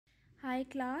Hi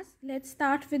class, let's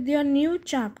start with your new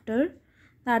chapter,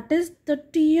 that is the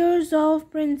tears of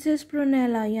Princess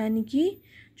Prunella. यानी कि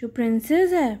जो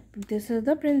princess है, this is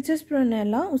the Princess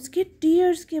Prunella, उसके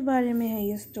tears के बारे में है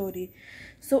ये story.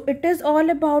 So it is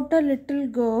all about a little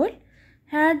girl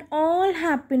had all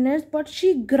happiness but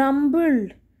she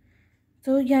grumbled.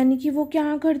 तो यानी कि वो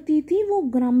क्या करती थी, वो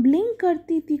ग्रम्बलिंग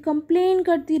करती थी, कंप्लेन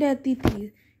करती रहती थी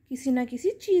किसी ना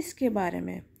किसी चीज़ के बारे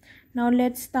में. Now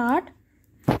let's start.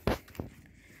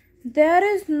 There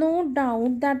is no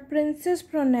doubt that Princess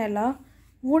Prunella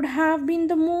would have been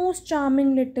the most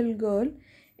charming little girl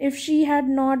if she had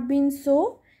not been so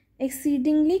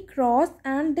exceedingly cross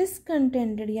and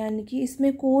discontented. यानी कि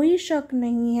इसमें कोई शक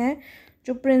नहीं है,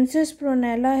 जो प्रिंसेस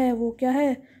प्रोनेला है वो क्या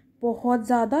है, बहुत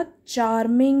ज़्यादा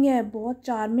चार्मिंग है, बहुत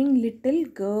चार्मिंग लिटिल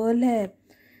गर्ल है.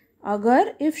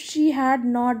 अगर if she had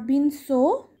not been so,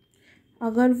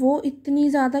 अगर वो इतनी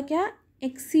ज़्यादा क्या,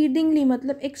 एक्सीडिंगली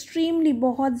मतलब एक्सट्रीमली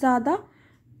बहुत ज़्यादा,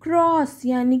 क्रॉस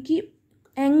यानी कि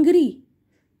एंग्री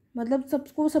मतलब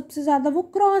सबको सबसे ज़्यादा वो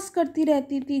क्रॉस करती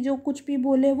रहती थी, जो कुछ भी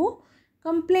बोले वो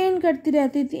कंप्लेन करती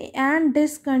रहती थी. एंड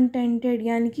डिसकंटेंटेड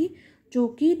यानी कि जो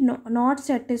कि नॉट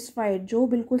सेटिस्फाइड, जो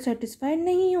बिल्कुल सेटिस्फाइड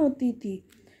नहीं होती थी.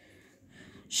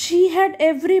 She had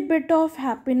every bit of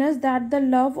happiness that the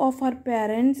love of her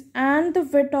parents and the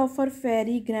wheat of her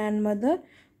Pheri grand mother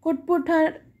could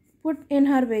put in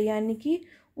हर वे. यानी कि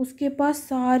उसके पास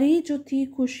सारी जो थी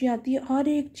खुशियाँ थी, हर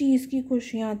एक चीज़ की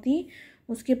खुशियाँ थी.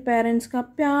 उसके पेरेंट्स का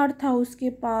प्यार था उसके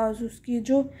पास, उसकी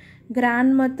जो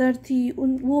ग्रैंड मदर थी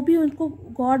वो भी उनको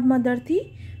गॉड मदर थी,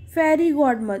 फेरी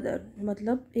गॉड मदर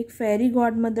मतलब एक फेरी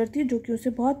गॉड मदर थी जो कि उसे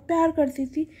बहुत प्यार करती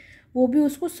थी. वो भी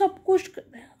उसको सब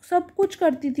कुछ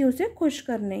करती थी उसे खुश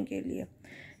करने के लिए.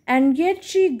 And yet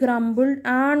she ग्रम्बल्ड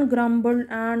and ग्रम्बल्ड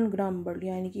and ग्रम्बल्ड.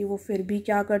 यानी कि वो फिर भी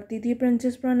क्या करती थी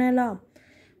प्रिंसेस प्रोनेला,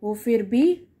 वो फिर भी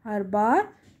हर बार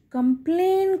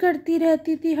कंप्लेन करती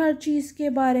रहती थी हर चीज़ के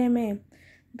बारे में.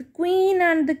 The queen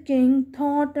and the king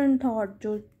thought and thought.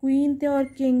 जो क्वीन थे और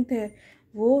किंग थे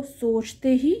वो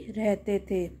सोचते ही रहते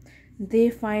थे. They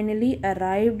finally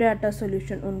arrived at a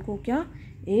solution. उनको क्या,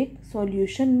 एक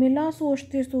सॉल्यूशन मिला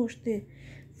सोचते सोचते.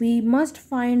 We must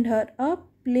find her a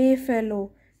play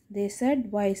fellow, they said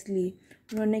wisely.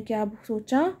 उन्होंने क्या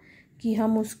सोचा कि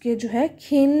हम उसके जो है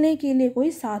खेलने के लिए कोई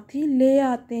साथी ले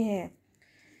आते हैं.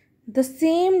 The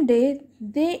same day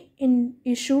they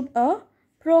issued a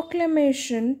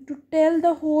proclamation to tell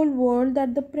the whole world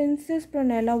that the Princess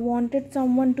Prunella wanted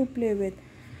someone to play with.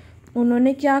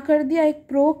 उन्होंने क्या कर दिया, एक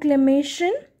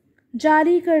प्रोक्लेमेशन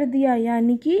जारी कर दिया.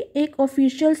 यानी कि एक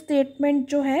ऑफिशियल स्टेटमेंट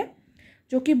जो है,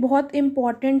 जो कि बहुत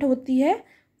इम्पॉर्टेंट होती है,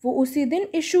 वो उसी दिन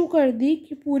इशू कर दी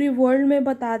कि पूरी वर्ल्ड में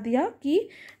बता दिया कि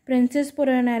प्रिंसेस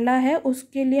प्रोनेला है,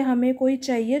 उसके लिए हमें कोई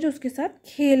चाहिए जो उसके साथ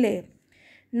खेले.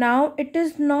 Now it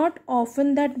is not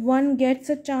often that one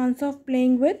gets a chance of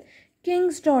playing with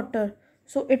Kings daughter.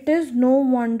 So it is no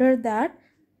wonder that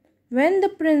when the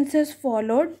princess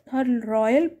followed her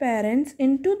royal parents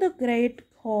into the great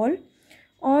hall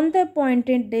on the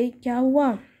appointed day. क्या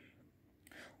हुआ,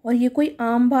 और ये कोई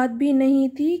आम बात भी नहीं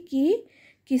थी कि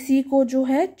किसी को जो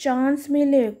है चांस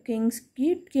मिले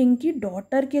किंग की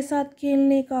डॉटर के साथ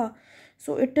खेलने का.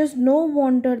 So it is no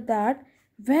wonder that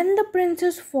when the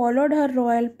princess followed her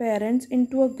royal parents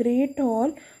into a great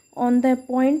hall on the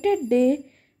appointed day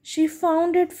she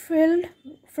found it filled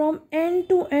from and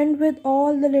to and with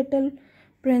all the little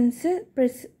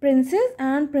princess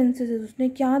and princesses. उसने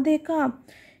क्या देखा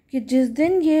कि जिस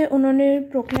दिन ये उन्होंने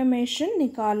proclamation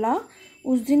निकाला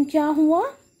उस दिन क्या हुआ,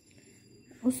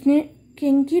 उसने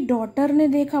किंग की डॉटर ने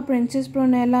देखा, प्रिंसेस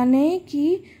प्रोनेला ने,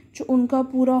 कि जो उनका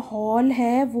पूरा हॉल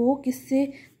है वो किससे,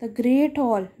 द ग्रेट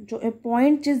हॉल, जो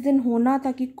अपॉइंट जिस दिन होना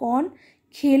था कि कौन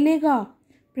खेलेगा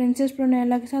प्रिंसेस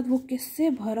प्रोनेला के साथ, वो किससे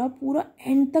भरा, पूरा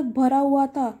एंड तक भरा हुआ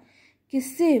था.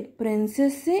 किससे,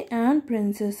 प्रिंसेस से एंड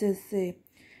प्रिंसेसेस से.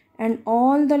 And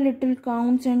all the little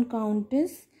counts and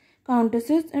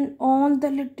काउंटेसेस and all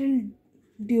the little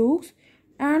dukes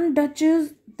and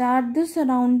duchess that the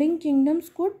surrounding kingdoms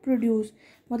could produce.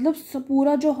 मतलब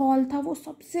पूरा जो हॉल था वो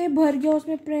सबसे भर गया,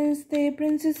 उसमें प्रिंस थे,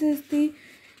 प्रिंसेसेस थी,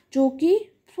 जो कि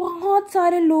बहुत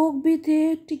सारे लोग भी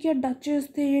थे, ठीक है, डचेस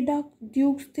थे,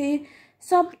 ड्यूक्स थे,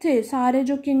 सब थे, सारे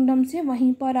जो किंगडम से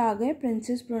वहीं पर आ गए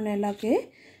प्रिंसेस प्रोनेला के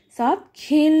साथ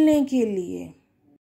खेलने के लिए.